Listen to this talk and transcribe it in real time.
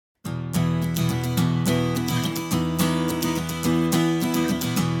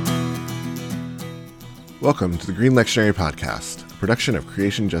Welcome to the Green Lectionary Podcast, a production of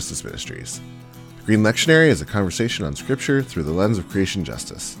Creation Justice Ministries. The Green Lectionary is a conversation on Scripture through the lens of creation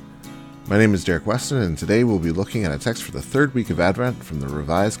justice. My name is Derek Weston, and today we'll be looking at a text for the third week of Advent from the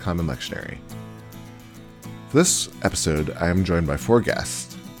Revised Common Lectionary. For this episode, I am joined by four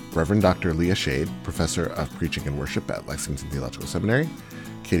guests: Reverend Dr. Leah Schade, Professor of Preaching and Worship at Lexington Theological Seminary;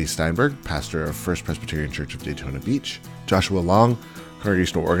 Katy Steinberg, Pastor of First Presbyterian Church of Daytona Beach; Joshua Long,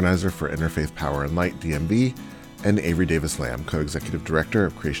 Congregational Organizer for Interfaith Power and Light, DMB; and Avery Davis Lamb, Co-Executive Director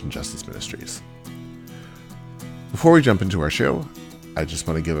of Creation Justice Ministries. Before we jump into our show, I just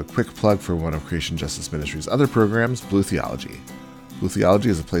want to give a quick plug for one of Creation Justice Ministries' other programs, Blue Theology. Blue Theology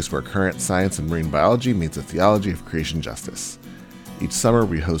is a place where current science and marine biology meets a theology of creation justice. Each summer,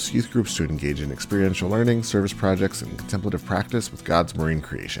 we host youth groups to engage in experiential learning, service projects, and contemplative practice with God's marine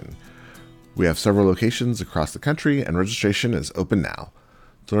creation. We have several locations across the country, and registration is open now.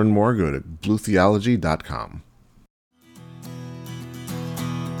 To learn more, go to bluetheology.com.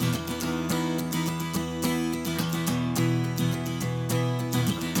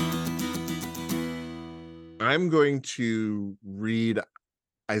 I'm going to read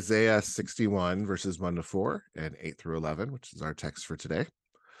Isaiah 61, verses 1 to 4 and 8 through 11, which is our text for today.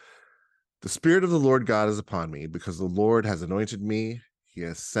 The Spirit of the Lord God is upon me, because the Lord has anointed me. He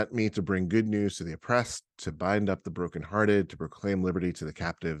has sent me to bring good news to the oppressed, to bind up the brokenhearted, to proclaim liberty to the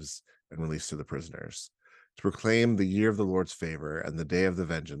captives and release to the prisoners, to proclaim the year of the Lord's favor and the day of the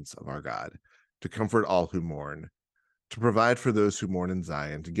vengeance of our God, to comfort all who mourn, to provide for those who mourn in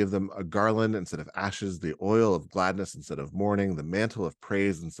Zion, to give them a garland instead of ashes, the oil of gladness instead of mourning, the mantle of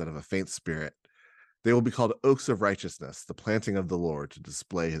praise instead of a faint spirit. They will be called oaks of righteousness, the planting of the Lord to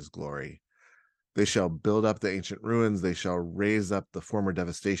display his glory. They shall build up the ancient ruins. They shall raise up the former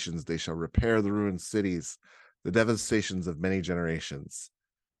devastations. They shall repair the ruined cities, the devastations of many generations.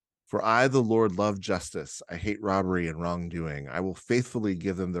 For I, the Lord, love justice. I hate robbery and wrongdoing. I will faithfully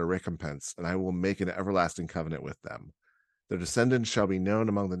give them their recompense, and I will make an everlasting covenant with them. Their descendants shall be known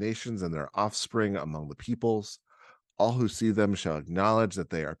among the nations, and their offspring among the peoples. All who see them shall acknowledge that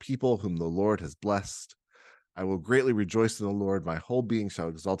they are people whom the Lord has blessed. I will greatly rejoice in the Lord. My whole being shall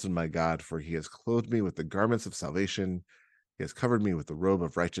exalt in my God, for he has clothed me with the garments of salvation. He has covered me with the robe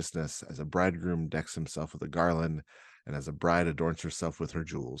of righteousness, as a bridegroom decks himself with a garland, and as a bride adorns herself with her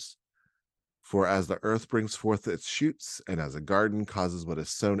jewels. For as the earth brings forth its shoots, and as a garden causes what is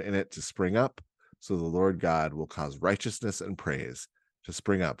sown in it to spring up, so the Lord God will cause righteousness and praise to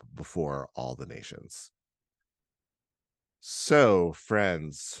spring up before all the nations. So,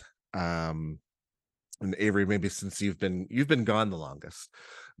 friends, and Avery, maybe since you've been gone the longest,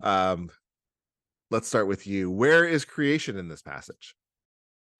 let's start with you. Where is creation in this passage?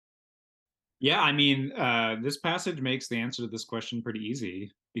 Yeah, this passage makes the answer to this question pretty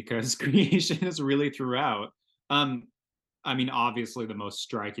easy because creation is really throughout. Obviously the most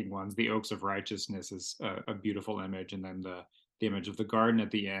striking ones, the oaks of righteousness is a beautiful image, and then the image of the garden at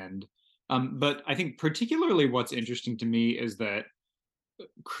the end. But I think particularly what's interesting to me is that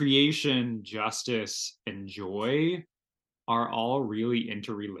creation, justice, and joy are all really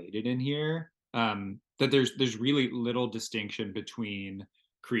interrelated in here. That there's really little distinction between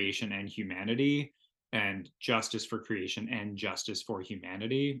creation and humanity, and justice for creation and justice for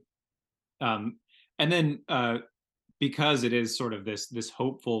humanity. Um, and then because it is sort of this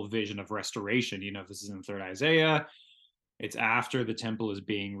hopeful vision of restoration, this is in the third Isaiah. It's after the temple is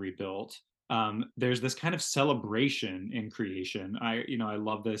being rebuilt. There's this kind of celebration in creation. I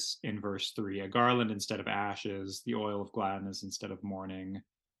love this in verse 3: a garland instead of ashes, the oil of gladness instead of mourning,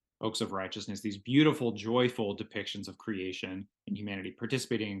 oaks of righteousness. These beautiful, joyful depictions of creation and humanity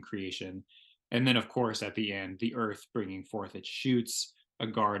participating in creation. And then, of course, at the end, the earth bringing forth its shoots, a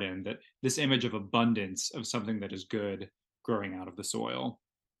garden, that this image of abundance, of something that is good growing out of the soil.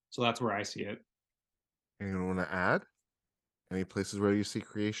 So that's where I see it. Anyone want to add? Any places where you see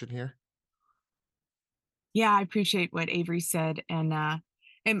creation here? Yeah, I appreciate what Avery said, and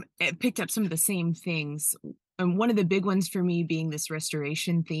it picked up some of the same things. And one of the big ones for me being this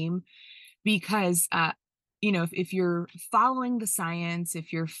restoration theme, because if you're following the science,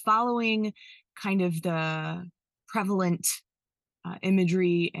 if you're following kind of the prevalent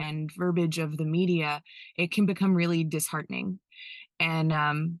imagery and verbiage of the media, it can become really disheartening,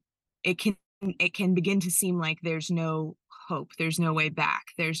 and it can begin to seem like there's no hope, there's no way back,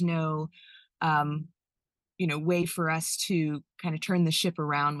 there's no um, way for us to kind of turn the ship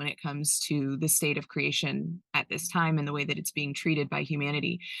around when it comes to the state of creation at this time and the way that it's being treated by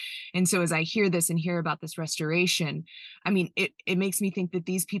humanity. And so as I hear this and hear about this restoration, it makes me think that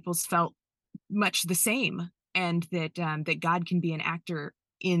these peoples felt much the same, and that God can be an actor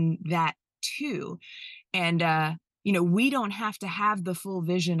in that too. And we don't have to have the full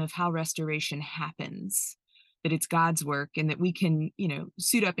vision of how restoration happens, that it's God's work, and that we can,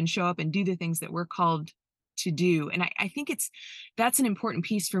 suit up and show up and do the things that we're called to do. And I think that's an important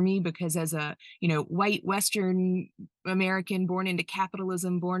piece for me, because as a, white Western American, born into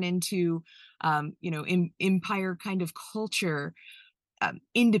capitalism, born into, empire kind of culture,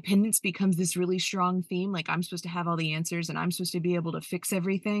 independence becomes this really strong theme. Like, I'm supposed to have all the answers, and I'm supposed to be able to fix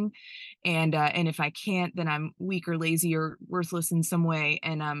everything. And if I can't, then I'm weak or lazy or worthless in some way.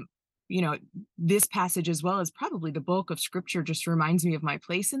 And this passage, as well as probably the bulk of scripture, just reminds me of my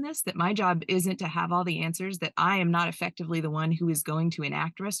place in this, that my job isn't to have all the answers, that I am not effectively the one who is going to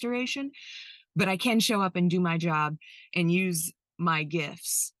enact restoration, but I can show up and do my job and use my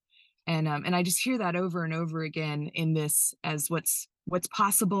gifts. And I just hear that over and over again in this, as what's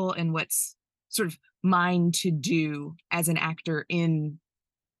possible and what's sort of mine to do as an actor in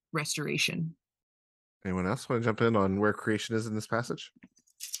restoration. Anyone else want to jump in on where creation is in this passage?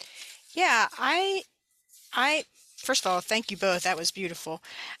 Yeah, I first of all, thank you both. That was beautiful.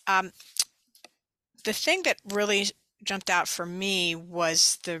 The thing that really jumped out for me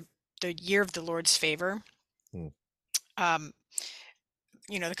was the year of the Lord's favor.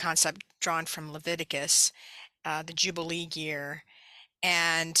 The concept drawn from Leviticus, the Jubilee year,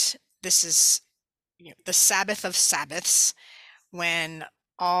 and this is the Sabbath of Sabbaths, when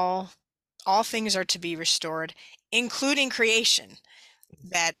all things are to be restored, including creation.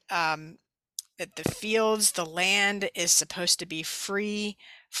 That the fields, the land is supposed to be free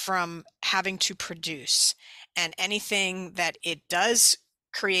from having to produce, and anything that it does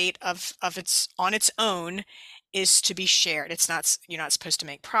create of its on its own is to be shared. It's not, you're not supposed to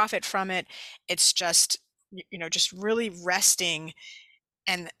make profit from it. It's just, just really resting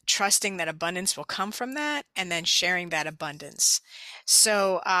and trusting that abundance will come from that, and then sharing that abundance.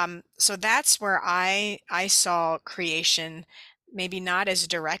 So so that's where I saw creation, maybe not as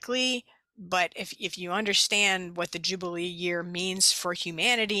directly, but if you understand what the Jubilee year means for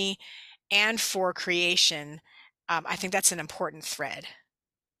humanity and for creation, I think that's an important thread.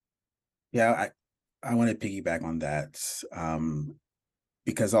 Yeah, I want to piggyback on that,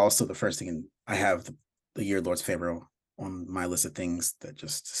 because also the first thing, I have the year of Lord's favor on my list of things that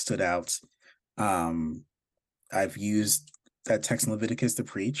just stood out. I've used that text in Leviticus to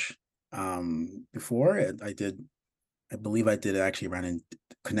preach before. I believe I did it actually around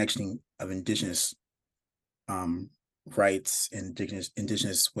connection of indigenous rights and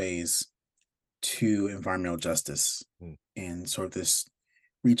indigenous ways to environmental justice, and sort of this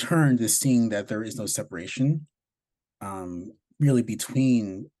return to seeing that there is no separation really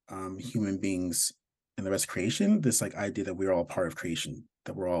between human beings and the rest of creation. This idea that we're all part of creation,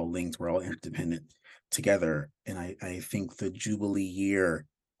 that we're all linked, we're all interdependent together. And I think the Jubilee year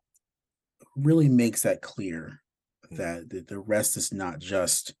really makes that clear, that the rest is not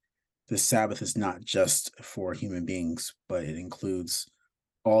just, the Sabbath is not just for human beings, but it includes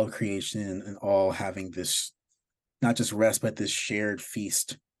all of creation, and all having this, not just rest, but this shared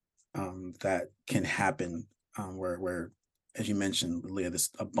feast that can happen, where, as you mentioned, Leah, this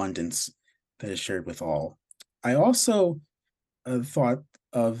abundance that is shared with all. I also thought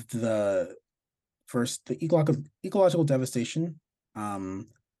of the ecological devastation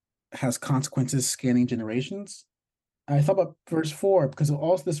has consequences scanning generations. I thought about verse 4 because of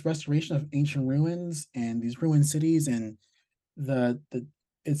all this restoration of ancient ruins and these ruined cities, and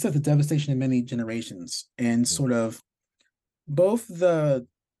it said the devastation of many generations, and sort of both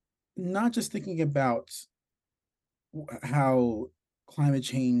not just thinking about how climate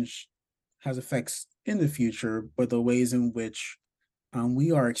change has effects in the future, but the ways in which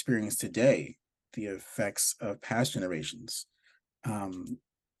we are experiencing today the effects of past generations,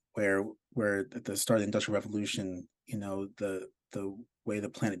 where at the start of the Industrial Revolution, the way the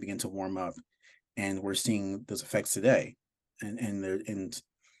planet began to warm up, and we're seeing those effects today, and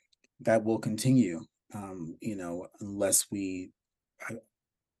that will continue, unless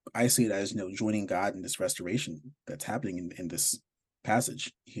I see it as, joining God in this restoration that's happening in this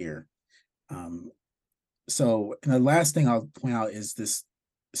passage here. So, and the last thing I'll point out is this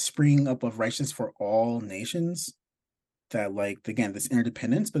springing up of righteousness for all nations, that again, this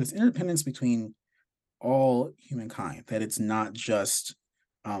interdependence, but it's interdependence between all humankind, that it's not just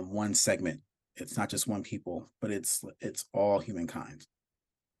one segment, it's not just one people, but it's all humankind.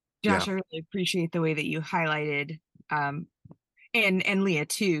 Josh, I really appreciate the way that you highlighted, and Leah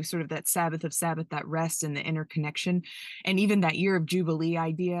too, sort of that Sabbath of Sabbath, that rest and the interconnection, and even that year of Jubilee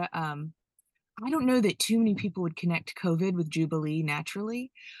idea. I don't know that too many people would connect COVID with Jubilee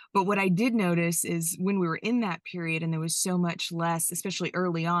naturally, but what I did notice is when we were in that period and there was so much less, especially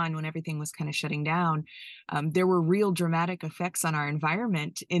early on when everything was kind of shutting down, there were real dramatic effects on our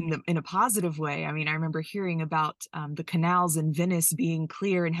environment in a positive way. I mean, I remember hearing about the canals in Venice being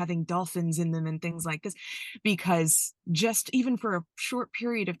clear and having dolphins in them and things like this, because just even for a short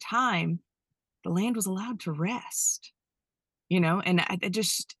period of time, the land was allowed to rest. And it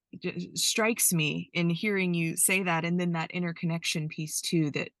just strikes me in hearing you say that, and then that interconnection piece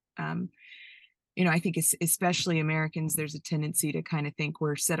too, that I think especially Americans, there's a tendency to kind of think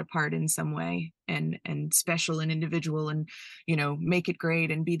we're set apart in some way and special and individual, and make it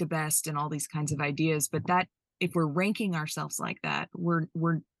great and be the best and all these kinds of ideas. But that, if we're ranking ourselves like that,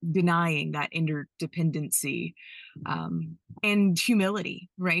 we're denying that interdependency and humility,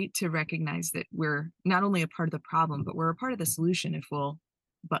 right? To recognize that we're not only a part of the problem, but we're a part of the solution if we'll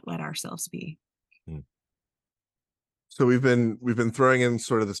but let ourselves be. So we've been throwing in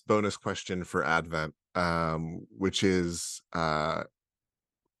sort of this bonus question for Advent, which is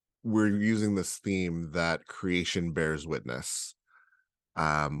we're using this theme that creation bears witness.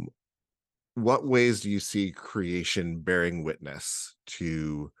 What ways do you see creation bearing witness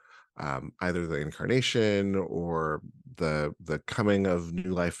to either the incarnation or the coming of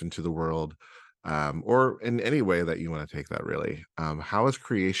new life into the world, or in any way that you want to take that, really? How is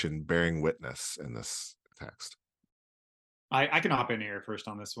creation bearing witness in this text? I can hop in here first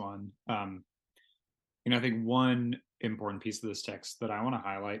on this one. I think one important piece of this text that I want to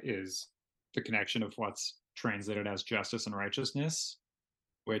highlight is the connection of what's translated as justice and righteousness,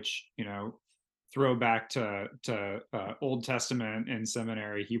 which, throw back to Old Testament and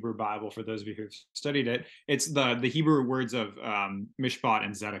seminary Hebrew Bible. For those of you who've studied it, it's the Hebrew words of mishpat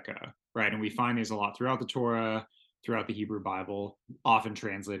and tzedakah, right? And we find these a lot throughout the Torah, throughout the Hebrew Bible, often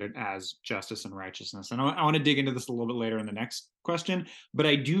translated as justice and righteousness. And I want to dig into this a little bit later in the next question, but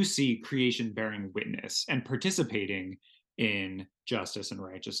I do see creation bearing witness and participating in justice and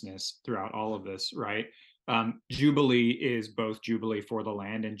righteousness throughout all of this, right? Jubilee is both Jubilee for the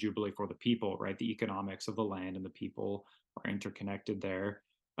land and Jubilee for the people, right? The economics of the land and the people are interconnected there.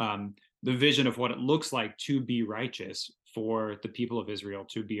 The vision of what it looks like to be righteous for the people of Israel,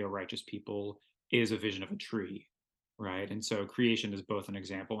 to be a righteous people, is a vision of a tree, right? And so creation is both an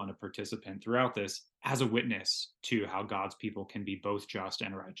example and a participant throughout this as a witness to how God's people can be both just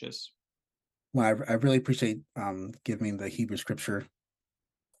and righteous. Well, I really appreciate giving the Hebrew scripture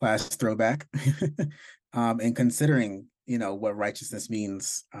class throwback and considering, what righteousness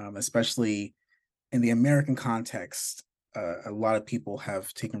means, especially in the American context. A lot of people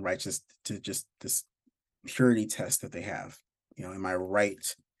have taken righteous to just this purity test that they have. Am I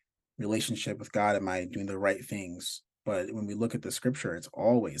right relationship with God? Am I doing the right things? But when we look at the scripture, it's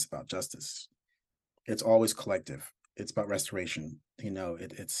always about justice. It's always collective. It's about restoration.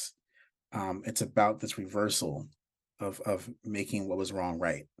 It's about this reversal of making what was wrong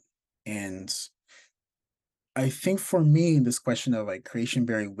right. And I think for me, this question of like creation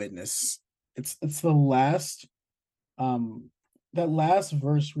bearing witness, it's the last that last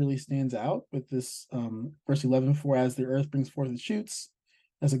verse really stands out with this verse 11, for as the earth brings forth its shoots,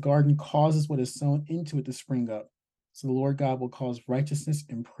 as a garden causes what is sown into it to spring up, so the Lord God will cause righteousness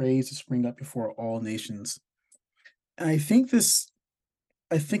and praise to spring up before all nations. And I think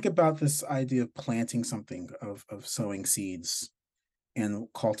about this idea of planting something, of sowing seeds and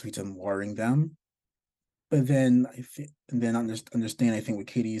cultivating them, watering them. But then understand, I think what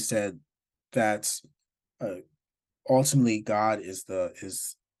Katy said, that ultimately God is the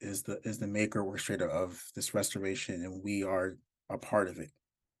maker, orchestrator of this restoration, and we are a part of it.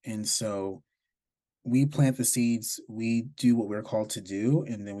 And so we plant the seeds, we do what we're called to do,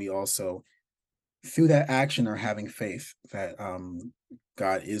 and then we also, through that action, are having faith that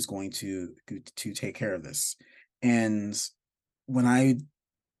God is going to take care of this. And when I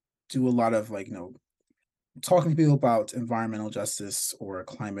do a lot of talking to people about environmental justice or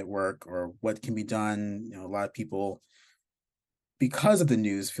climate work or what can be done, a lot of people, because of the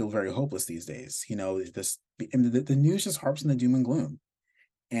news, feel very hopeless these days. The news just harps on the doom and gloom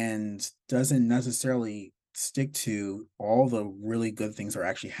and doesn't necessarily stick to all the really good things that are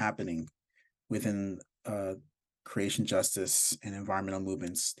actually happening within creation justice and environmental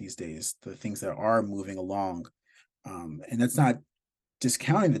movements these days, the things that are moving along. And that's not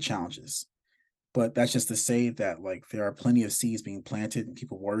discounting the challenges, but that's just to say that there are plenty of seeds being planted and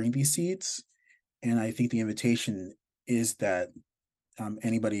people watering these seeds. And I think the invitation is that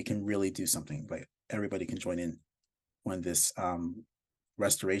anybody can really do something. Everybody can join in on this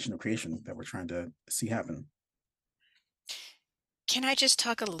restoration of creation that we're trying to see happen. Can I just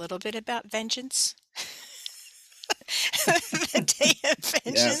talk a little bit about vengeance? The day of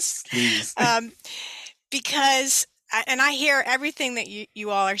vengeance. Yes, please. Because, and I hear everything that you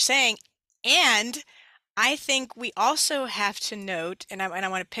all are saying, and I think we also have to note, and I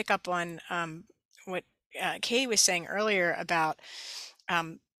want to pick up on what Katie was saying earlier about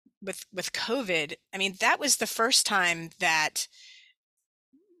with COVID. I mean, that was the first time that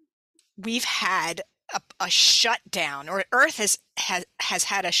we've had a shutdown, or Earth has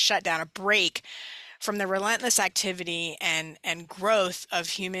had a shutdown, a break from the relentless activity and growth of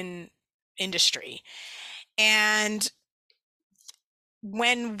human industry. And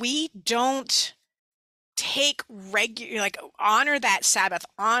when we don't take honor that Sabbath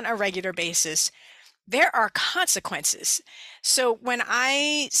on a regular basis, there are consequences. So when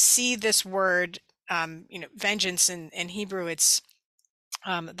I see this word, vengeance in Hebrew, it's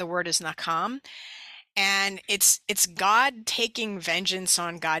the word is nakam, and it's God taking vengeance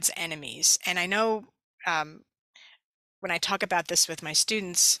on God's enemies. And I know when I talk about this with my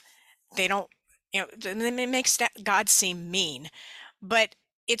students, they don't, it makes God seem mean, but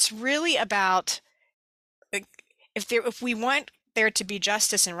it's really about, like, if we want there to be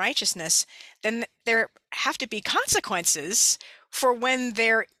justice and righteousness, then there have to be consequences for when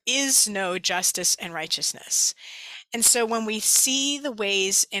there is no justice and righteousness. And so when we see the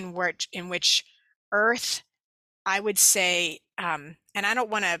ways in which Earth, I would say, and I don't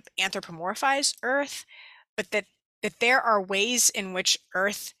want to anthropomorphize Earth, but that there are ways in which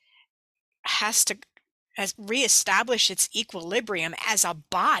Earth has to reestablish its equilibrium as a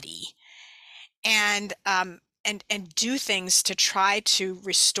body, and do things to try to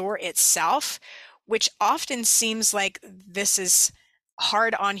restore itself, which often seems like this is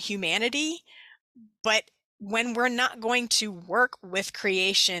hard on humanity. But when we're not going to work with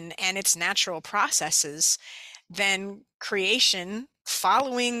creation and its natural processes, then creation,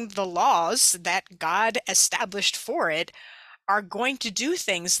 following the laws that God established for it, are going to do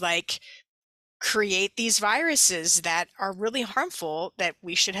things like create these viruses that are really harmful, that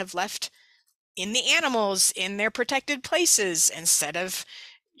we should have left in the animals in their protected places instead of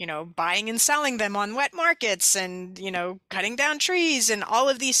buying and selling them on wet markets, and cutting down trees and all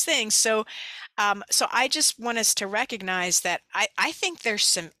of these things. So I just want us to recognize that I think there's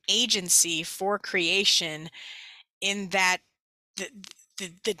some agency for creation in that,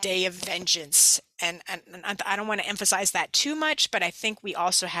 the day of vengeance, and I don't want to emphasize that too much, but I think we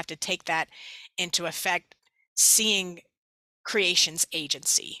also have to take that into effect, seeing creation's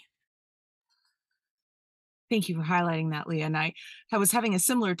agency. Thank you for highlighting that, Leah. And I was having a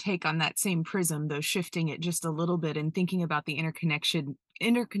similar take on that same prism, though shifting it just a little bit and thinking about the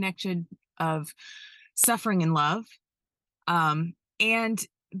interconnection of suffering and love. And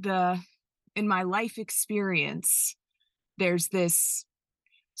in my life experience, there's this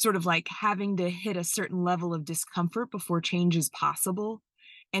sort of like having to hit a certain level of discomfort before change is possible.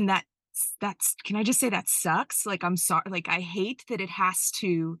 And that's can I just say that sucks? Like, I'm sorry, like, I hate that it has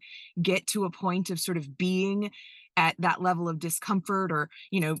to get to a point of sort of being at that level of discomfort, or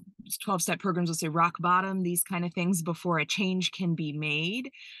 12-step programs will say rock bottom, these kind of things, before a change can be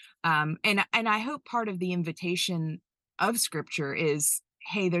made. And I hope part of the invitation of scripture is,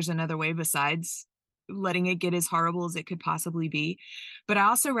 hey, there's another way besides letting it get as horrible as it could possibly be. But I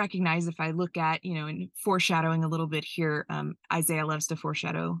also recognize, if I look at, and foreshadowing a little bit here, Isaiah loves to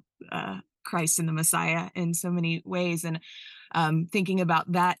foreshadow Christ and the Messiah in so many ways, and thinking about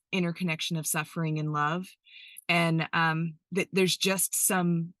that interconnection of suffering and love, and that there's just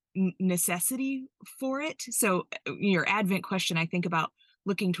some necessity for it. So your Advent question, I think about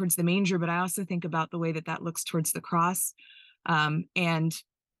looking towards the manger, but I also think about the way that looks towards the cross. And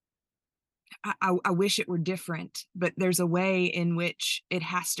I wish it were different, but there's a way in which it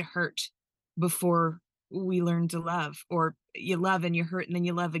has to hurt before we learn to love, or you love and you hurt and then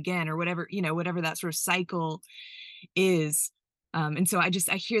you love again, or whatever, whatever that sort of cycle is. And so I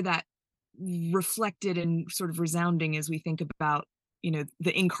hear that reflected and sort of resounding as we think about, the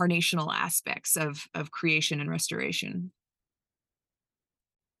incarnational aspects of creation and restoration.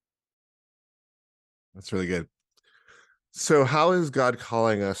 That's really good. So how is God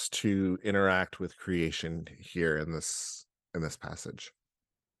calling us to interact with creation here in this passage?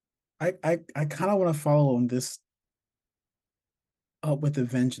 I kind of want to follow on this with the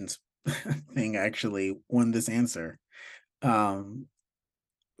vengeance thing, actually, on this answer.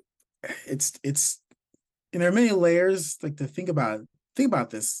 It's and there are many layers, like, to think about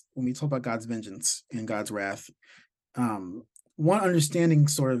this when we talk about God's vengeance and God's wrath. One, understanding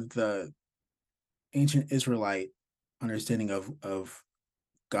sort of the ancient Israelite understanding of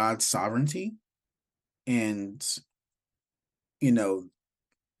God's sovereignty, and you know,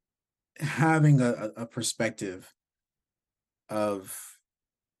 having a perspective of,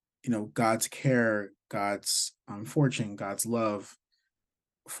 you know, God's care, God's fortune, God's love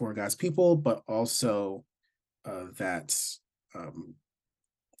for God's people, but also that um,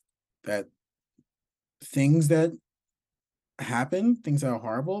 that things that happen, things that are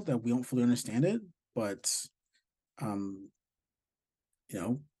horrible, that we don't fully understand it, but um, you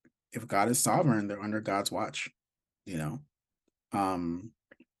know, if God is sovereign, they're under God's watch, you know. Um,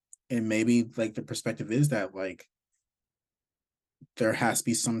 and maybe like the perspective is that like there has to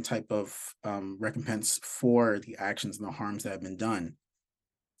be some type of recompense for the actions and the harms that have been done.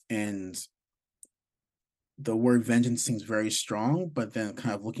 And the word vengeance seems very strong, but then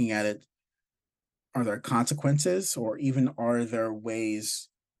kind of looking at it, are there consequences, or even are there ways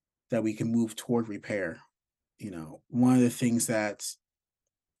that we can move toward repair? You know, one of the things that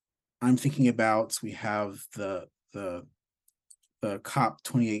I'm thinking about, we have the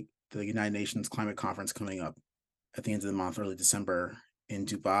COP28, the United Nations Climate Conference, coming up at the end of the month, early December, in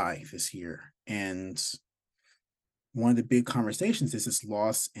Dubai this year. And one of the big conversations is this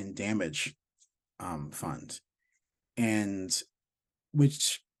loss and damage fund, and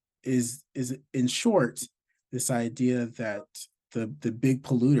which is in short this idea that the big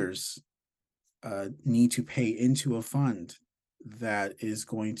polluters need to pay into a fund that is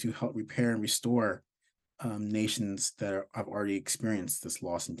going to help repair and restore nations that have already experienced this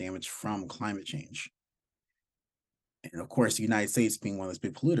loss and damage from climate change. And of course, the United States, being one of those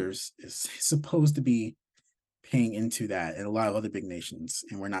big polluters, is supposed to be paying into that, and a lot of other big nations,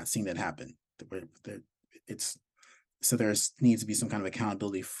 and we're not seeing that happen. It's so there needs to be some kind of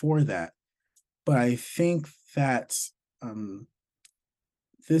accountability for that. But I think that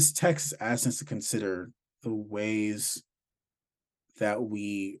this text asks us to consider the ways that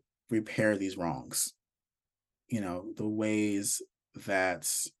we repair these wrongs. You know, the ways that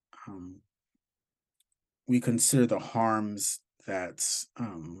we consider the harms that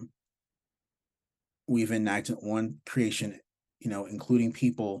we've enacted on creation, you know, including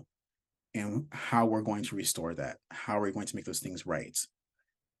people, and how we're going to restore that, how we're going to make those things right.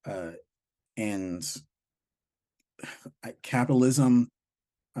 And capitalism,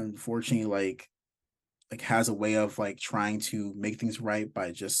 unfortunately, like has a way of like trying to make things right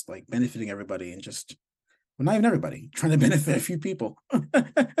by just like benefiting everybody, and just, well, not even everybody, trying to benefit a few people.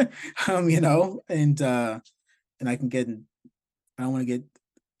 You know, and I can get I don't want to get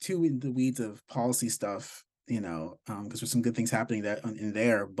too in the weeds of policy stuff, you know, because there's some good things happening that in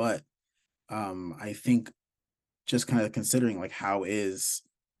there, but I think just kind of considering like how is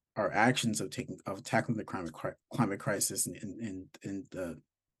our actions of tackling the climate crisis, and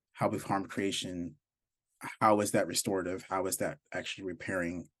how we've harmed creation, how is that restorative? How is that actually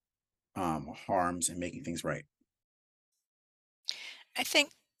repairing harms and making things right? I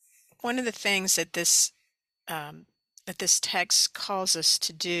think one of the things that this text calls us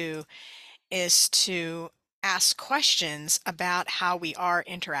to do is to ask questions about how we are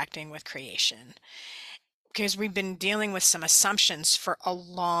interacting with creation, because we've been dealing with some assumptions for a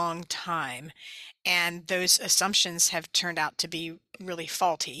long time, and those assumptions have turned out to be really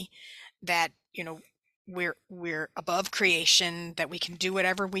faulty. That, you know, we're above creation, that we can do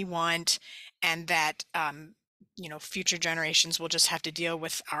whatever we want, and that you know, future generations will just have to deal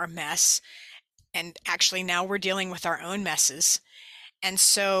with our mess. And actually now we're dealing with our own messes. And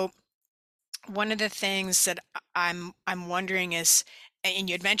so one of the things that I'm wondering is, and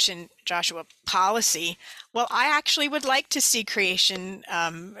you had mentioned, Joshua, policy. Well, I actually would like to see creation,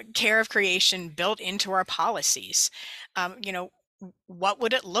 care of creation, built into our policies. You know, what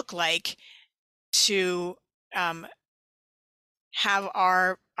would it look like to have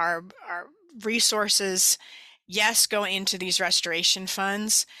our resources, yes, go into these restoration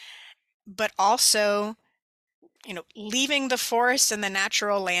funds, but also, you know, leaving the forests and the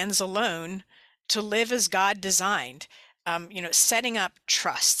natural lands alone to live as God designed. You know, setting up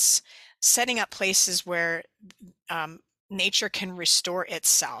trusts, setting up places where nature can restore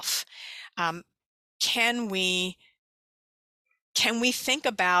itself. Can we think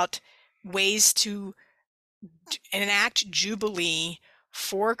about ways to enact jubilee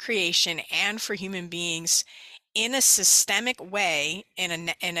for creation and for human beings in a systemic way, in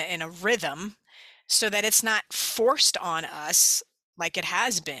a rhythm, so that it's not forced on us like it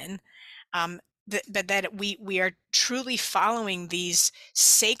has been, but that we are truly following these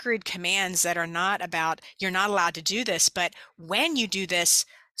sacred commands that are not about, you're not allowed to do this, but when you do this,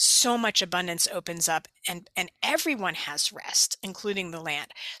 so much abundance opens up, and everyone has rest, including the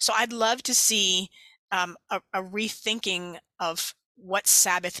land. So I'd love to see a rethinking of what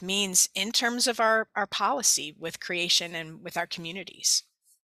Sabbath means in terms of our policy with creation and with our communities.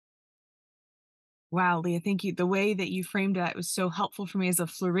 Wow, Leah, thank you. The way that you framed that was so helpful for me as a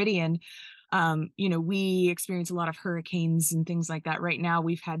Floridian. We experience a lot of hurricanes and things like that. Right now,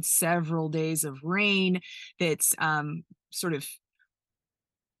 we've had several days of rain that's sort of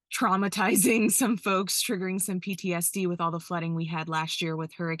traumatizing some folks, triggering some PTSD with all the flooding we had last year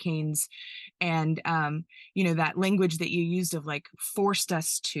with hurricanes. And, that language that you used of like forced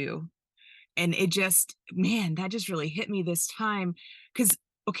us to. And it just, man, that just really hit me this time. Because,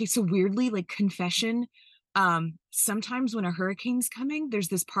 okay, so weirdly, like confession, sometimes when a hurricane's coming, there's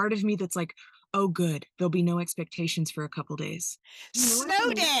this part of me that's like, oh, good, there'll be no expectations for a couple days.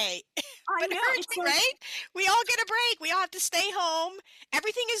 Snow day. I But know, hurricane, right? We all get a break. We all have to stay home.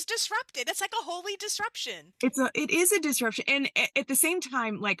 Everything is disrupted. It's like a holy disruption. it is a disruption, and at the same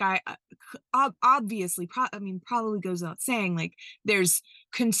time, like I obviously, probably goes without saying, like there's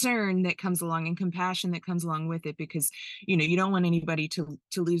concern that comes along and compassion that comes along with it, because you don't want anybody to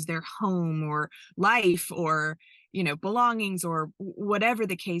lose their home or life or belongings or whatever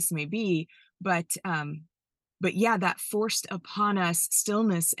the case may be. But yeah, that forced upon us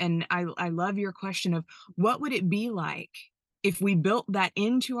stillness. And I love your question of what would it be like if we built that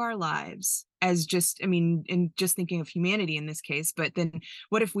into our lives as in just thinking of humanity in this case, but then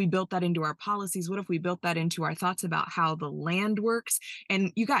what if we built that into our policies? What if we built that into our thoughts about how the land works?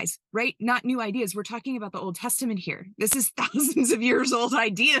 And you guys, right? Not new ideas. We're talking about the Old Testament here. This is thousands of years old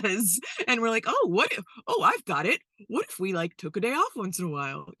ideas. And we're like, I've got it. What if we like took a day off once in a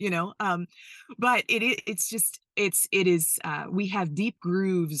while, but we have deep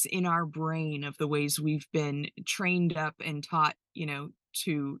grooves in our brain of the ways we've been trained up and taught,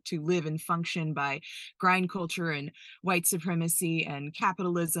 to live and function by grind culture and white supremacy and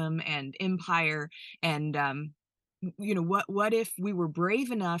capitalism and empire. And what if we were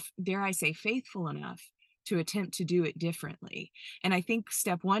brave enough, dare I say faithful enough, to attempt to do it differently? And I think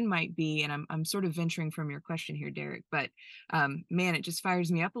step one might be, and I'm sort of venturing from your question here, Derek, but man, it just fires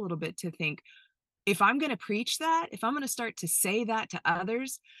me up a little bit to think, if I'm going to preach that, if I'm going to start to say that to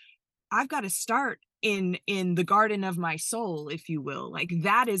others, I've got to start in the garden of my soul, if you will. Like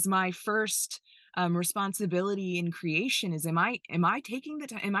that is my first responsibility in creation. Is am I taking the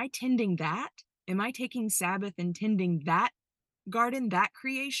time? Am I tending that? Am I taking Sabbath and tending that garden, that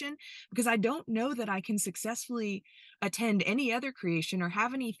creation? Because I don't know that I can successfully attend any other creation or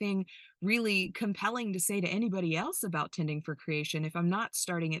have anything really compelling to say to anybody else about tending for creation if I'm not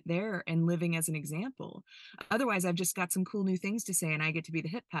starting it there and living as an example. Otherwise, I've just got some cool new things to say and I get to be the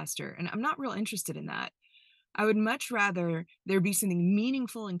hip pastor, and I'm not real interested in that. I would much rather there be something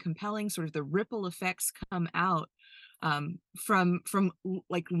meaningful and compelling, sort of the ripple effects come out from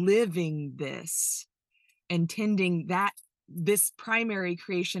like living this and tending this primary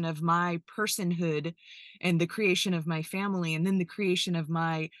creation of my personhood and the creation of my family, and then the creation of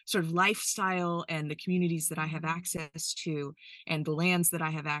my sort of lifestyle and the communities that I have access to and the lands that I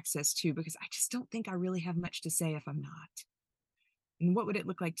have access to, because I just don't think I really have much to say if I'm not. And what would it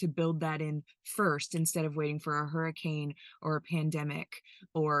look like to build that in first, instead of waiting for a hurricane or a pandemic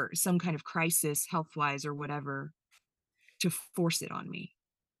or some kind of crisis health-wise or whatever to force it on me?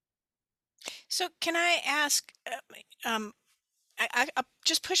 So can I ask, I'll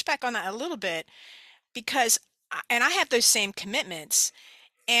just push back on that a little bit, because and I have those same commitments.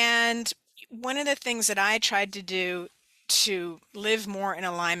 And one of the things that I tried to do to live more in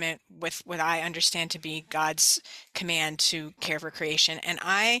alignment with what I understand to be God's command to care for creation, and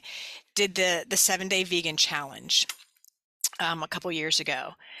I did the 7-day vegan challenge a couple years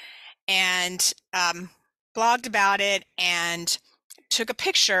ago, and blogged about it and took a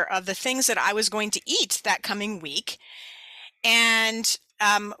picture of the things that I was going to eat that coming week. And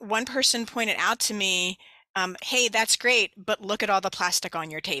one person pointed out to me, hey, that's great, but look at all the plastic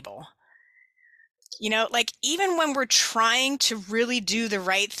on your table. Like even when we're trying to really do the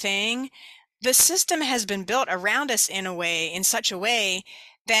right thing, the system has been built around us in such a way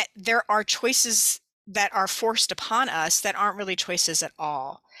that there are choices that are forced upon us that aren't really choices at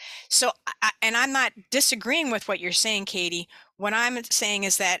all. So, and I'm not disagreeing with what you're saying, Katy. What I'm saying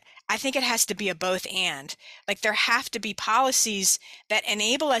is that I think it has to be a both and. Like there have to be policies that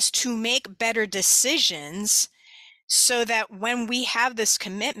enable us to make better decisions, so that when we have this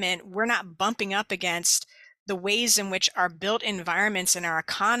commitment, we're not bumping up against the ways in which our built environments and our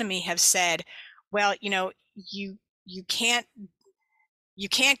economy have said, well, you can't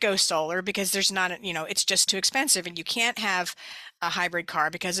go solar because there's not, it's just too expensive, and you can't have a hybrid car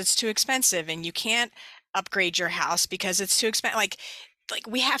because it's too expensive, and you can't upgrade your house because it's too expensive. Like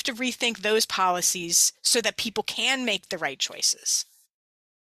we have to rethink those policies so that people can make the right choices.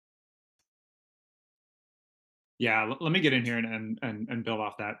 Yeah, let me get in here and build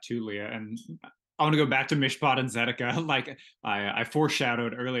off that too, Leah. And I want to go back to Mishpat and Zedekiah, like I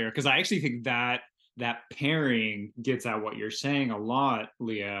foreshadowed earlier, because I actually think that that pairing gets at what you're saying a lot,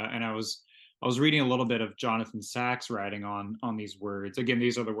 Leah. And I was reading a little bit of Jonathan Sachs' writing on these words. Again,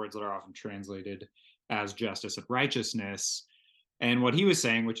 these are the words that are often translated as justice and righteousness. And what he was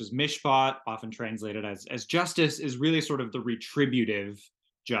saying, which is mishpat, often translated as justice, is really sort of the retributive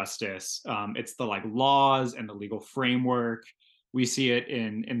justice. It's the like laws and the legal framework. We see it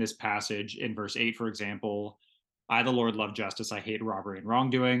in this passage in verse 8, for example. I, the Lord, love justice. I hate robbery and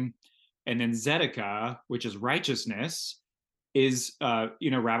wrongdoing. And then Zedekiah, which is righteousness, is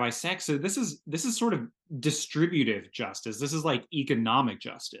Rabbi Sachs. So this is sort of distributive justice. This is like economic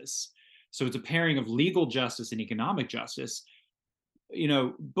justice. So it's a pairing of legal justice and economic justice,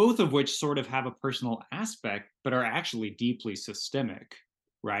 both of which sort of have a personal aspect, but are actually deeply systemic,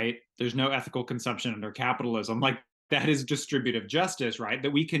 right? There's no ethical consumption under capitalism. Like, that is distributive justice, right?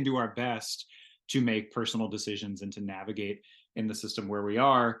 That we can do our best to make personal decisions and to navigate in the system where we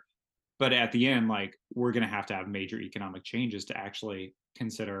are. But at the end, like, we're going to have major economic changes to actually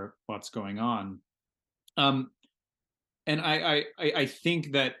consider what's going on. And I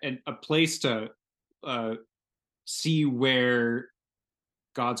think that a place to see where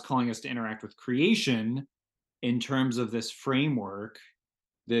God's calling us to interact with creation in terms of this framework,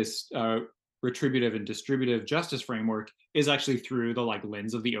 this retributive and distributive justice framework, is actually through the like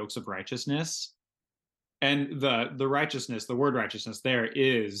lens of the oaks of righteousness. And the righteousness, the word righteousness there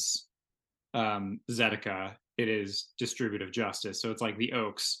is Zedekiah. It is distributive justice. So it's like the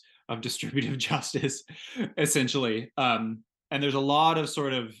oaks of distributive justice, essentially. And there's a lot of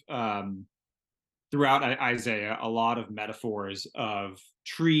sort of throughout Isaiah, a lot of metaphors of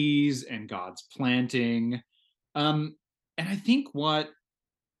trees and God's planting. And I think what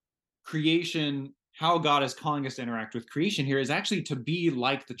creation, how God is calling us to interact with creation here, is actually to be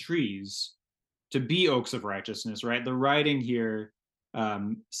like the trees, to be oaks of righteousness, right? The writing here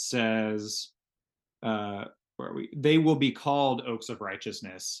says, where are we? They will be called oaks of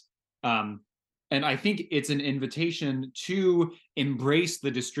righteousness. And I think it's an invitation to embrace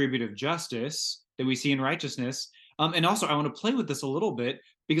the distributive justice that we see in righteousness. And also, I want to play with this a little bit,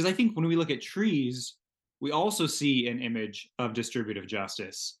 because I think when we look at trees, we also see an image of distributive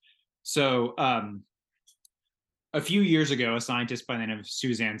justice. So a few years ago, a scientist by the name of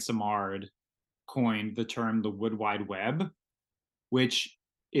Suzanne Simard coined the term the Wood Wide Web, which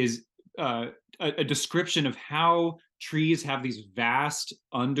is a description of how trees have these vast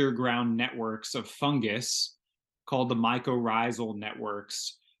underground networks of fungus called the mycorrhizal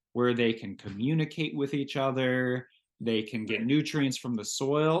networks, where they can communicate with each other, they can get nutrients from the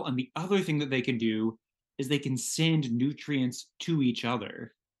soil, and the other thing that they can do is they can send nutrients to each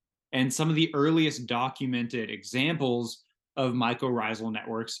other. And some of the earliest documented examples of mycorrhizal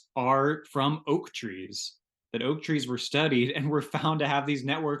networks are from oak trees. That oak trees were studied and were found to have these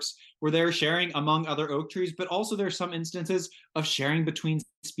networks where they're sharing among other oak trees, but also there's some instances of sharing between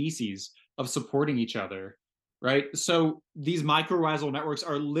species, of supporting each other, right? So these mycorrhizal networks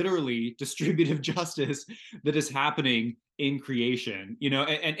are literally distributive justice that is happening in creation,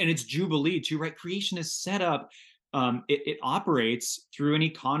 and it's Jubilee too, right? Creation is set up, it operates through an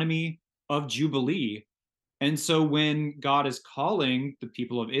economy of Jubilee. And so when God is calling the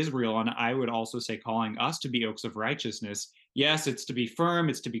people of Israel, and I would also say calling us to be oaks of righteousness, yes, it's to be firm,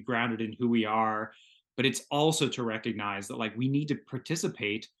 it's to be grounded in who we are, but it's also to recognize that like we need to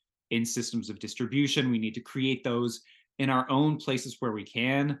participate in systems of distribution. We need to create those in our own places where we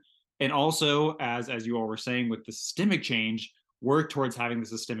can. And also, as you all were saying, with the systemic change, work towards having the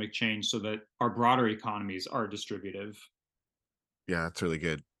systemic change so that our broader economies are distributive. Yeah, it's really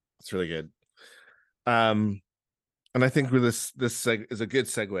good. It's really good. And I think with this is a good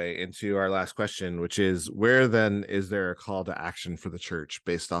segue into our last question, which is, where then is there a call to action for the church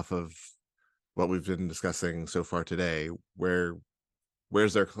based off of what we've been discussing so far today?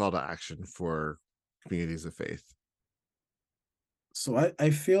 Where's their call to action for communities of faith? So I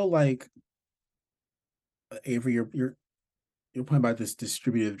feel like, Avery, your point about this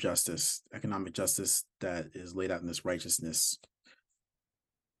distributive justice, economic justice that is laid out in this righteousness,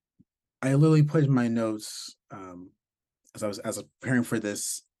 I literally put in my notes as I was preparing for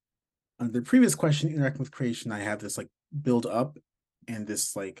this. On the previous question, interacting with creation, I have this like build up and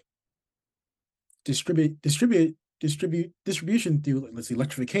this like distribution through, let's see,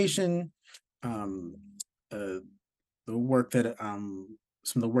 electrification, the work that some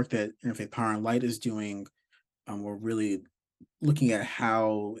of the work that Interfaith Power and Light is doing. We're really looking at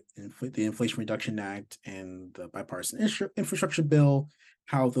how the Inflation Reduction Act and the bipartisan infrastructure bill,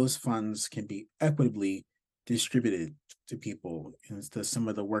 how those funds can be equitably distributed to people. And it's some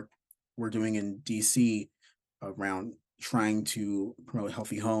of the work we're doing in DC around trying to promote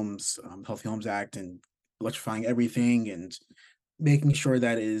healthy homes, Healthy Homes Act, and electrifying everything, and making sure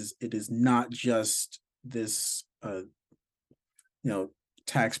that it is not just this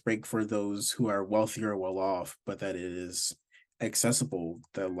tax break for those who are wealthier or well off, but that it is accessible.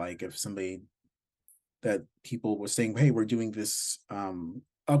 That, like, if somebody, that people were saying, hey, we're doing this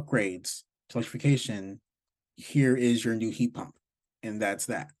upgrades to electrification, here is your new heat pump, and that's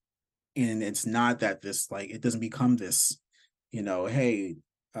that. And it's not that this, like, it doesn't become this, hey,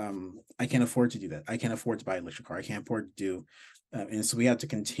 I can't afford to do that. I can't afford to buy an electric car. I can't afford to do, and so we have to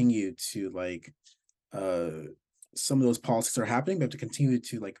continue to, like, some of those policies are happening. We have to continue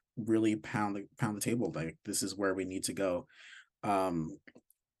to, like, really pound the table. Like, this is where we need to go. And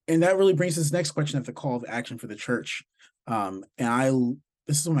that really brings us to the next question of the call of action for the church. And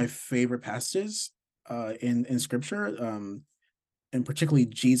this is one of my favorite passages in scripture, and particularly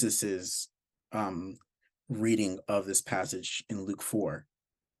Jesus's reading of this passage in Luke 4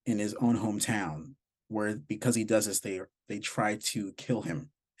 in his own hometown, where, because he does this, they try to kill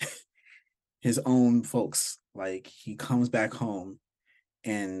him. His own folks, like, he comes back home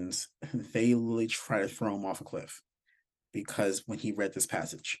and they literally try to throw him off a cliff, because when he read this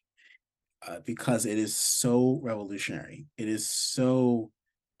passage, because it is so revolutionary, it is so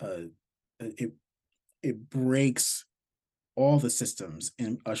it breaks all the systems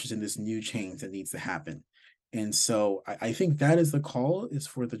and ushers in this new change that needs to happen. And so I think that is the call, is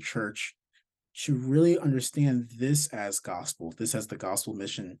for the church to really understand this as gospel, this as the gospel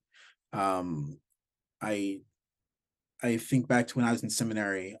mission. I think back to when I was in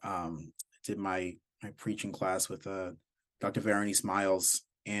seminary, did my preaching class with Dr. Veronice Miles,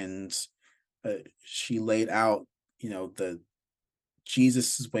 and she laid out, the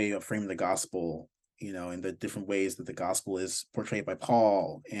Jesus's way of framing the gospel, and the different ways that the gospel is portrayed by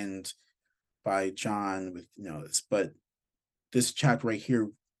Paul and by John with, this. But this chapter right here,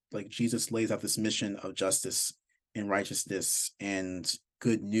 like, Jesus lays out this mission of justice and righteousness and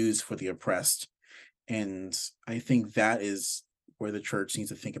good news for the oppressed. And I think that is where the church needs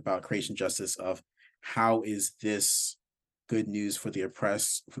to think about creation justice, of how is this good news for the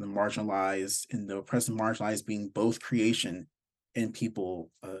oppressed, for the marginalized, and the oppressed and marginalized being both creation and people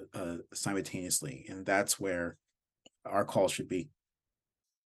simultaneously. And that's where our call should be.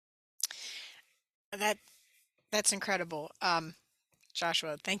 That's incredible.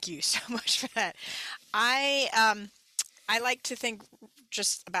 Joshua, thank you so much for that. I like to think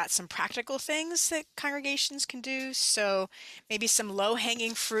just about some practical things that congregations can do. So maybe some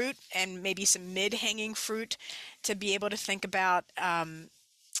low-hanging fruit and maybe some mid-hanging fruit to be able to think about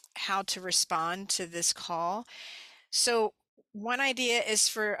how to respond to this call. So one idea is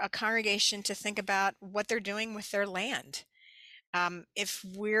for a congregation to think about what they're doing with their land. If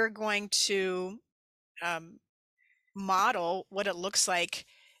we're going to model what it looks like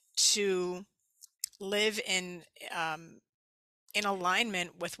to live in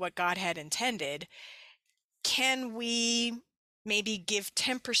alignment with what God had intended, can we maybe give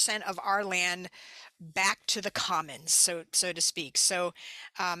 10% of our land back to the commons, so to speak? So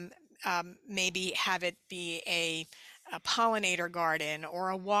maybe have it be a pollinator garden or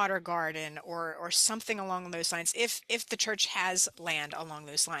a water garden or something along those lines, if the church has land along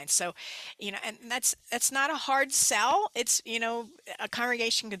those lines. So, and that's not a hard sell. It's, a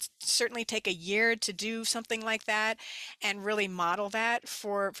congregation could certainly take a year to do something like that and really model that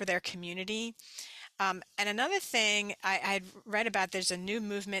for their community. And another thing I'd read about, there's a new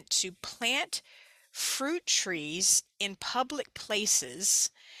movement to plant fruit trees in public places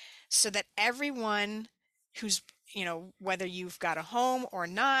so that everyone who's, whether you've got a home or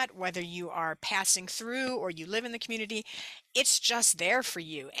not, whether you are passing through or you live in the community, it's just there for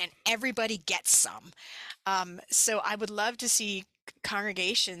you and everybody gets some. So I would love to see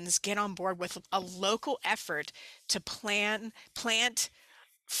congregations get on board with a local effort to plant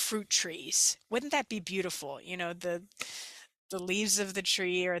fruit trees. Wouldn't that be beautiful? The leaves of the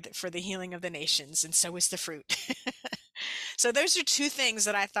tree are for the healing of the nations, and so is the fruit. So those are two things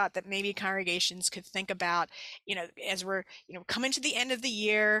that I thought that maybe congregations could think about, as we're, coming to the end of the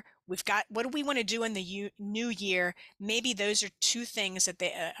year. We've got, what do we want to do in the new year? Maybe those are two things that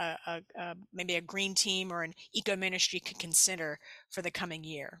they, maybe a green team or an eco ministry could consider for the coming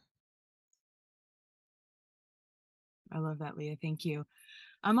year. I love that, Leah. Thank you.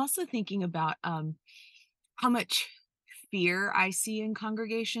 I'm also thinking about how much fear I see in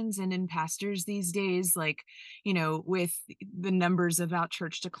congregations and in pastors these days, like, with the numbers about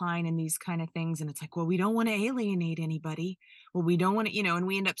church decline and these kind of things. And it's like, well, we don't want to alienate anybody. Well, we don't want to, and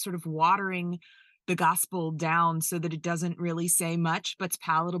we end up sort of watering the gospel down so that it doesn't really say much, but's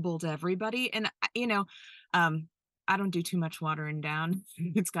palatable to everybody. And, I don't do too much watering down.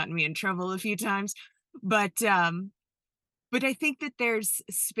 It's gotten me in trouble a few times, but I think that there's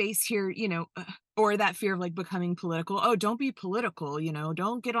space here, or that fear of like becoming political. Oh, don't be political,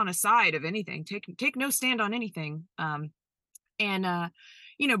 don't get on a side of anything. Take no stand on anything. And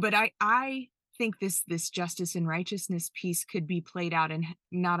but I think this justice and righteousness piece could be played out, and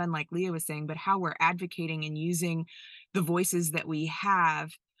not unlike Leah was saying, but how we're advocating and using the voices that we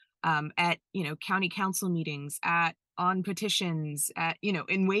have at county council meetings, on petitions,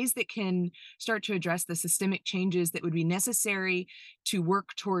 in ways that can start to address the systemic changes that would be necessary to work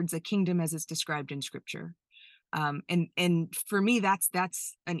towards a kingdom as it's described in Scripture. And for me,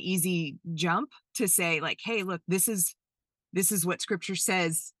 that's an easy jump to say, like, hey, look, this is what Scripture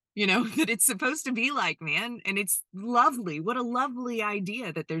says, that it's supposed to be like, man. And it's lovely. What a lovely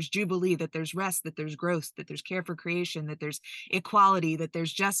idea that there's jubilee, that there's rest, that there's growth, that there's care for creation, that there's equality, that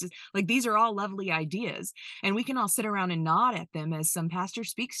there's justice. Like, these are all lovely ideas. And we can all sit around and nod at them as some pastor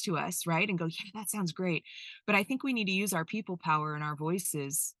speaks to us, right? And go, yeah, that sounds great. But I think we need to use our people power and our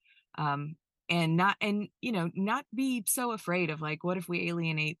voices, and not be so afraid of, like, what if we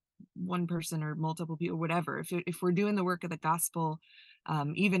alienate one person or multiple people, whatever. If we're doing the work of the gospel,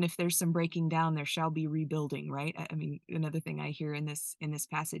 even if there's some breaking down, there shall be rebuilding, right? I mean, another thing I hear in this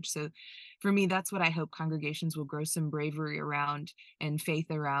passage. So for me, that's what I hope congregations will grow some bravery around, and faith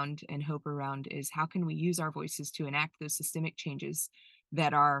around, and hope around, is how can we use our voices to enact those systemic changes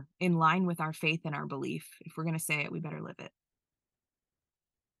that are in line with our faith and our belief. If we're going to say it, we better live it.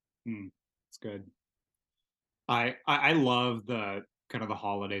 It's good. I love the kind of the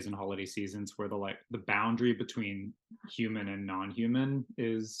holidays and holiday seasons where the boundary between human and non-human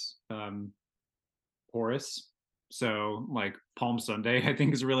is porous. So like Palm Sunday, I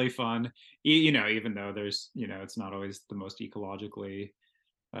think, is really fun. Even though there's, it's not always the most ecologically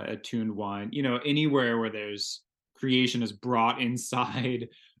attuned one. Anywhere where there's creation is brought inside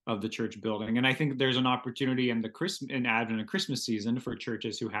of the church building, and I think there's an opportunity in Advent and Christmas season for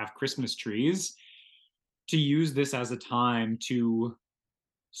churches who have Christmas trees to use this as a time to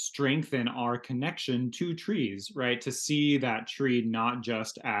strengthen our connection to trees, right? To see that tree not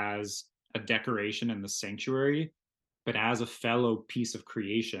just as a decoration in the sanctuary, but as a fellow piece of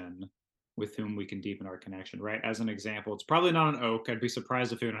creation with whom we can deepen our connection, right? As an example, it's probably not an oak. I'd be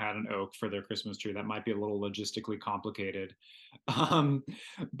surprised if anyone had an oak for their Christmas tree. That might be a little logistically complicated.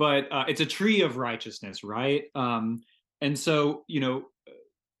 But it's a tree of righteousness, right? And so,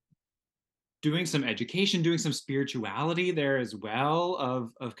 doing some education, doing some spirituality there as well,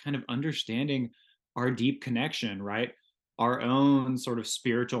 of kind of understanding our deep connection, right? Our own sort of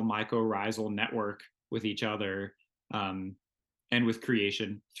spiritual mycorrhizal network with each other, and with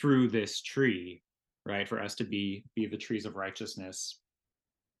creation through this tree, right? For us to be the trees of righteousness.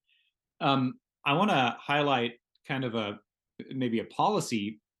 I want to highlight kind of maybe a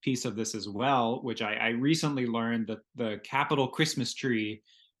policy piece of this as well, which I recently learned that the Capitol Christmas tree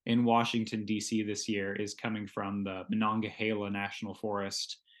in Washington, D.C. this year is coming from the Monongahela National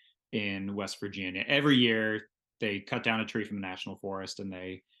Forest in West Virginia. Every year they cut down a tree from the National Forest and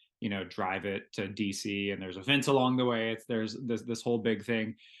they, drive it to D.C. and there's a fence along the way. There's this whole big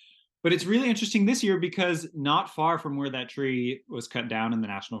thing. But it's really interesting this year because not far from where that tree was cut down in the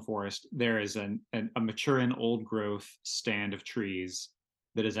National Forest, there is a mature and old growth stand of trees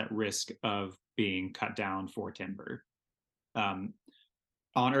that is at risk of being cut down for timber.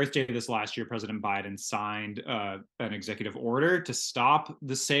 On Earth Day this last year, President Biden signed an executive order to stop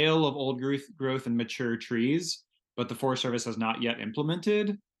the sale of old growth and mature trees, but the Forest Service has not yet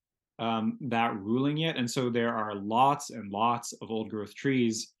implemented that ruling yet. And so there are lots and lots of old growth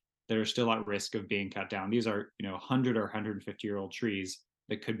trees that are still at risk of being cut down. These are, 100 or 150-year-old trees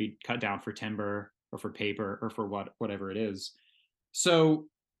that could be cut down for timber or for paper or for whatever it is. So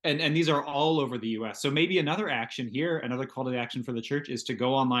and these are all over the US. So maybe another action here, another call to action for the church is to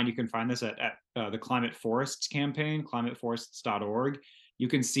go online. You can find this at the Climate Forests campaign, climateforests.org. You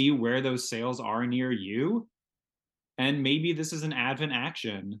can see where those sales are near you. And maybe this is an Advent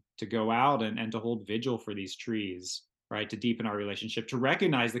action to go out and to hold vigil for these trees, right? To deepen our relationship, to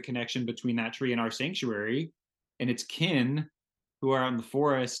recognize the connection between that tree and our sanctuary and its kin who are in the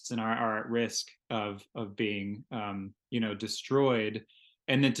forests and are at risk of being, destroyed.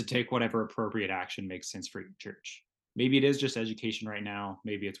 And then to take whatever appropriate action makes sense for your church. Maybe it is just education right now.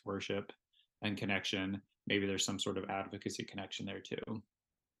 Maybe it's worship and connection. Maybe there's some sort of advocacy connection there too.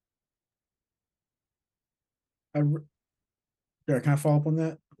 Can I follow up on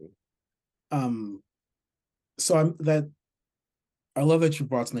that? So I love that you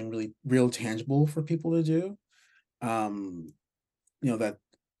brought something really real tangible for people to do. That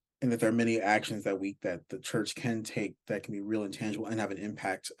and that there are many actions that the church can take that can be real and tangible and have an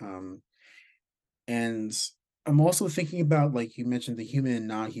impact. And I'm also thinking about, like you mentioned, the human and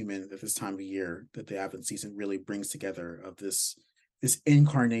non-human at this time of year that the Advent season really brings together, of this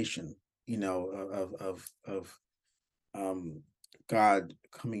incarnation, of God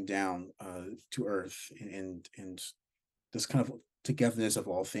coming down to earth, and this kind of togetherness of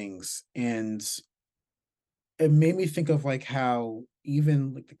all things. And it made me think of like how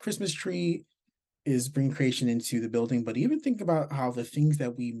even like the Christmas tree is bringing creation into the building, but even think about how the things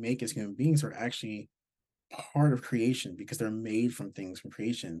that we make as human beings are actually part of creation because they're made from things from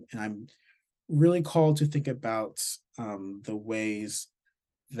creation. And I'm really called to think about the ways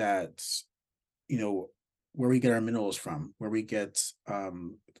that, where we get our minerals from, where we get,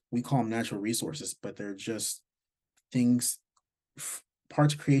 we call them natural resources, but they're just things,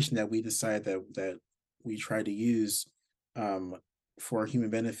 parts of creation that we decide that we try to use for human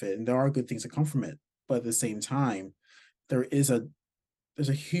benefit. And there are good things that come from it. But at the same time, there's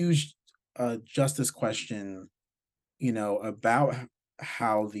a huge justice question, about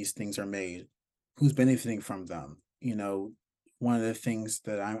how these things are made, who's benefiting from them. One of the things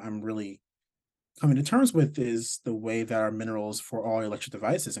that I'm really coming to terms with is the way that our minerals for all electric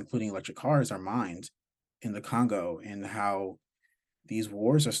devices, including electric cars, are mined in the Congo, and how these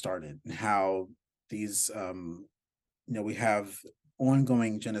wars are started, and how these, we have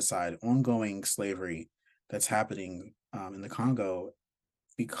ongoing genocide, ongoing slavery that's happening in the Congo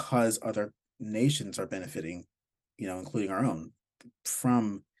because other nations are benefiting, including our own,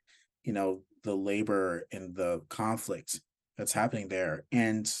 from, the labor and the conflict that's happening there.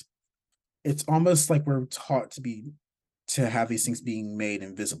 And it's almost like we're taught to have these things being made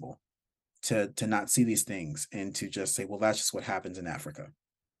invisible, to not see these things, and to just say, well, that's just what happens in Africa.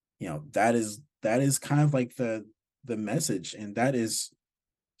 That is kind of like the message, and that is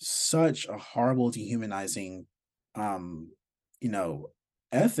such a horrible, dehumanizing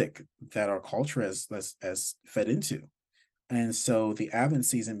ethic that our culture has fed into. And so the Advent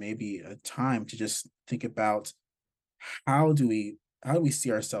season may be a time to just think about how do we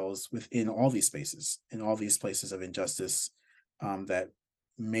see ourselves within all these spaces, in all these places of injustice, that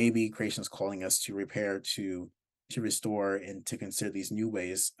maybe creation is calling us to repair, to restore, and to consider these new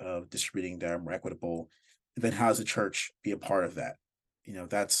ways of distributing that are more equitable. And then how does the church be a part of that?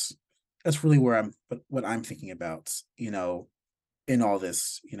 That's really what I'm thinking about, in all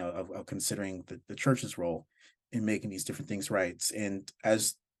this, of considering the church's role in making these different things right. And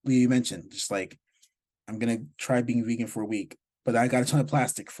as Leah mentioned, just like, I'm gonna try being vegan for a week, but I got a ton of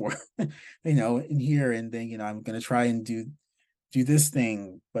plastic for in here, and then I'm gonna try and do this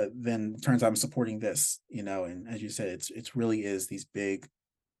thing, but then it turns out I'm supporting this, and as you said, it's really is these big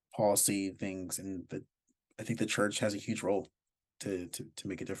policy things, and I think the church has a huge role to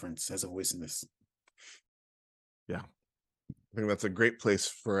make a difference as a voice in this. Yeah, I think that's a great place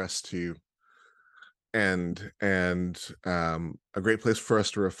for us to end, and a great place for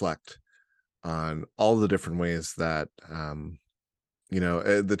us to reflect on all the different ways that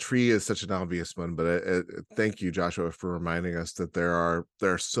the tree is such an obvious one, but thank you, Joshua, for reminding us that there are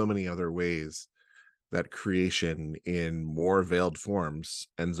so many other ways that creation in more veiled forms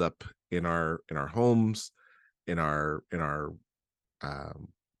ends up in our homes, in our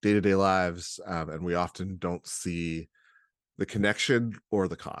day-to-day lives, and we often don't see the connection or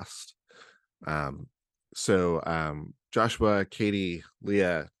the cost. So Joshua, Katy,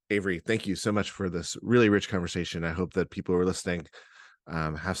 Leah, Avery, thank you so much for this really rich conversation. I hope that people who are listening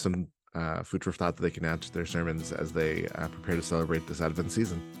have some food for thought that they can add to their sermons as they prepare to celebrate this Advent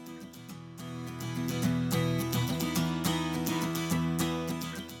season.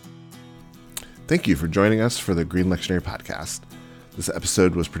 Thank you for joining us for the Green Lectionary Podcast. This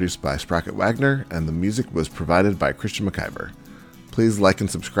episode was produced by Sprocket Wagner, and the music was provided by Christian McIver. Please like and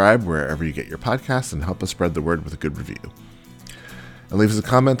subscribe wherever you get your podcasts, and help us spread the word with a good review. And leave us a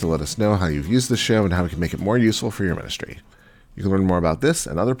comment to let us know how you've used the show and how we can make it more useful for your ministry. You can learn more about this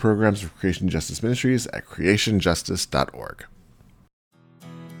and other programs of Creation Justice Ministries at creationjustice.org.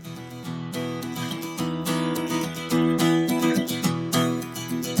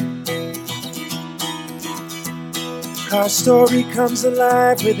 Our story comes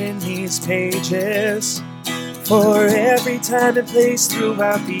alive within these pages, for every time and place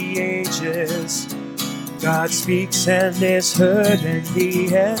throughout the ages. God speaks and is heard, and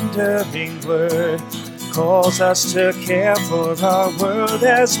the enduring word calls us to care for our world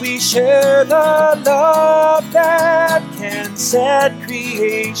as we share the love that can set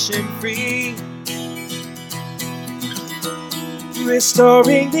creation free.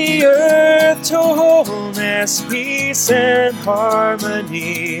 restoring the earth to wholeness, peace, and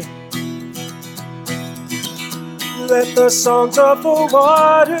harmony. Let the songs of the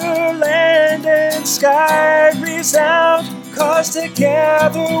water, land, and sky resound, 'cause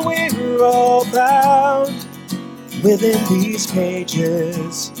together we're all bound within these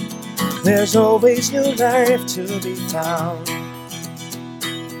pages. There's always new life to be found.